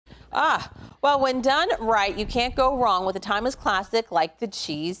Well, when done right, you can't go wrong with a timeless classic like the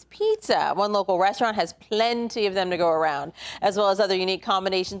cheese pizza. One local restaurant has plenty of them to go around, as well as other unique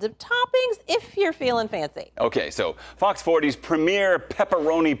combinations of toppings if you're feeling fancy. Okay, so Fox 40's premier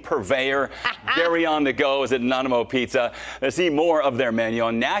pepperoni purveyor, Gary on the go is at Anonmino Pizza. Let's see more of their menu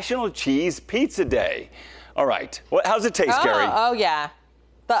on National Cheese Pizza Day. All right, how's it taste, Gary? Oh, yeah.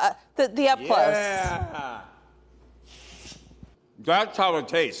 The up close. Yeah. That's how it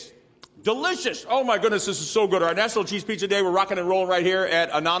tastes. Delicious. Oh, my goodness, this is so good. All right, National Cheese Pizza Day. We're rocking and rolling right here at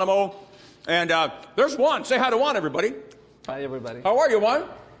Anonmino. And there's Juan. Say hi to Juan, everybody. Hi, everybody. How are you, Juan?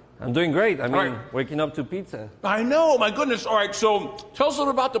 I'm doing great. I mean, right. Waking up to pizza. I know. My goodness. All right, so tell us a little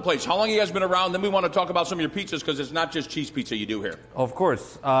about the place. How long you guys been around? Then we want to talk about some of your pizzas because it's not just cheese pizza you do here. Of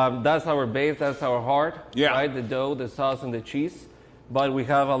course. That's our base. That's our heart. Yeah. Right? The dough, the sauce, and the cheese. But we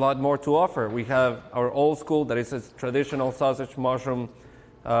have a lot more to offer. We have our old school, that is a traditional sausage, mushroom,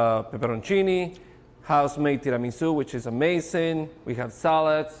 pepperoncini, house-made tiramisu, which is amazing. We have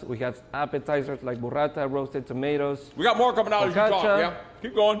salads. We have appetizers like burrata, roasted tomatoes. We got more coming out as you talk. Yeah,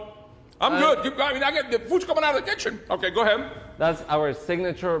 keep going. I'm good. Keep going. I mean, I get the food's coming out of the kitchen. Okay, go ahead. That's our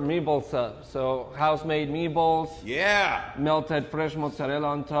signature meatball sub. So house-made meatballs. Yeah. Melted fresh mozzarella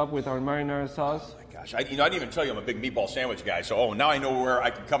on top with our marinara sauce. Gosh, I didn't even tell you I'm a big meatball sandwich guy, so now I know where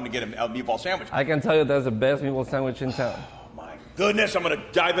I can come to get a meatball sandwich. I can tell you that's the best meatball sandwich in town. Oh, my goodness, I'm going to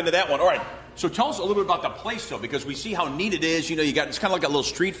dive into that one. All right, so tell us a little bit about the place, though, because we see how neat it is. You know, it's kind of like a little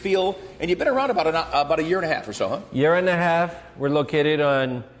street feel, and you've been around about a year and a half or so, huh? Year and a half. We're located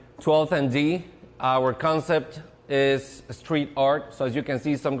on 12th and D. Our concept is street art, so as you can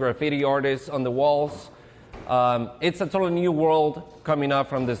see, some graffiti artists on the walls. It's a totally new world coming up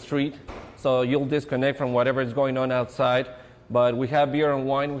from the street. So you'll disconnect from whatever is going on outside. But we have beer and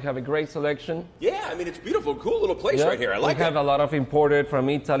wine. We have a great selection. Yeah, I mean, it's beautiful. Cool little place right here. I like it. We have a lot of imported from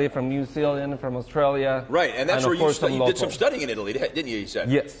Italy, from New Zealand, from Australia. Right, and that's where you did some studying in Italy, didn't you, you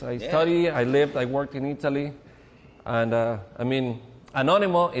said? Yes, I studied, I lived, I worked in Italy. And, I mean,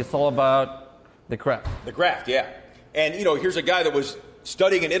 Anonmino is all about the craft. The craft, yeah. And, you know, here's a guy that was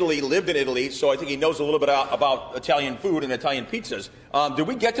studying in Italy, lived in Italy, so I think he knows a little bit about Italian food and Italian pizzas. Did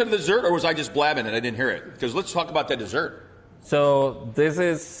we get to the dessert, or was I just blabbing and I didn't hear it? Because let's talk about that dessert. So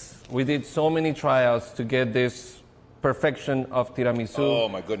we did so many tryouts to get this perfection of tiramisu. Oh,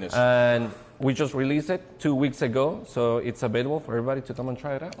 my goodness. And we just released it 2 weeks ago, so it's available for everybody to come and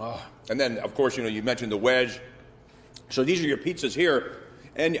try it out. Oh. And then, of course, you know, you mentioned the wedge. So these are your pizzas here.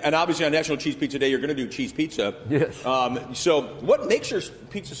 And obviously on National Cheese Pizza Day, you're going to do cheese pizza. Yes. So what makes your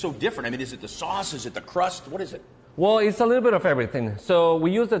pizza so different? I mean, is it the sauce? Is it the crust? What is it? Well, it's a little bit of everything. So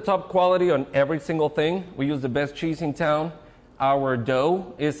we use the top quality on every single thing. We use the best cheese in town. Our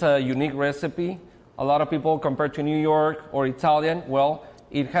dough is a unique recipe. A lot of people compare to New York or Italian. Well,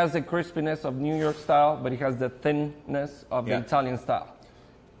 it has the crispiness of New York style, but it has the thinness of the Italian style.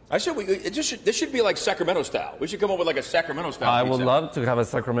 I said this should be like Sacramento style. We should come up with like a Sacramento style I pizza. would love to have a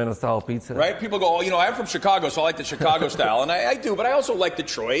Sacramento style pizza. Right? People go, oh, you know, I'm from Chicago, so I like the Chicago style. And I do, but I also like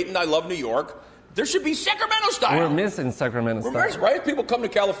Detroit, and I love New York. There should be Sacramento style. We're missing Sacramento style. Right? People come to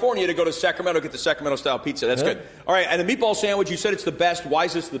California to go to Sacramento, get the Sacramento style pizza. That's good. All right, and the meatball sandwich, you said it's the best. Why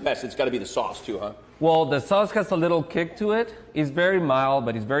is this the best? It's got to be the sauce too, huh? Well, the sauce has a little kick to it. It's very mild,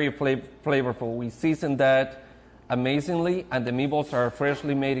 but it's very flavorful. We season that amazingly, and the meatballs are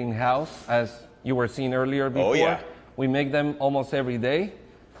freshly made in-house, as you were seeing earlier before. Oh, yeah. We make them almost every day.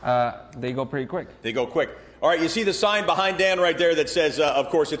 They go pretty quick. They go quick. All right, you see the sign behind Dan right there that says, of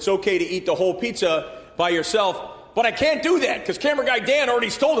course, it's okay to eat the whole pizza by yourself, but I can't do that because camera guy Dan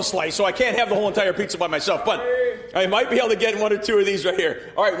already stole a slice, so I can't have the whole entire pizza by myself, but I might be able to get one or two of these right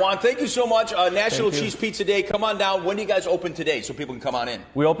here. All right, Juan, thank you so much. National Cheese Pizza Day, come on down. When do you guys open today so people can come on in?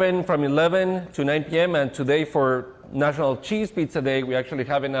 We open from 11 to 9 p.m. and today for National Cheese Pizza Day, we're actually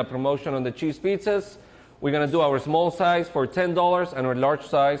having a promotion on the cheese pizzas. We're going to do our small size for $10 and our large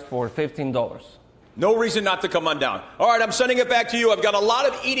size for $15. No reason not to come on down. All right, I'm sending it back to you. I've got a lot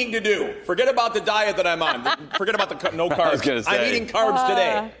of eating to do. Forget about the diet that I'm on. Forget about the no carbs. I'm eating carbs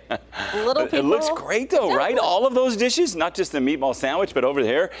today. Little people. It looks great, though, right? All of those dishes, not just the meatball sandwich, but over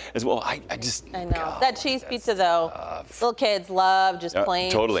there as well. I know. God, that cheese pizza, though, little kids love just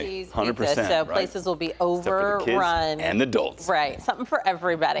plain cheese 100%, pizza. So right? places will be overrun. And adults. Right. Something for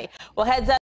everybody. Well, heads up.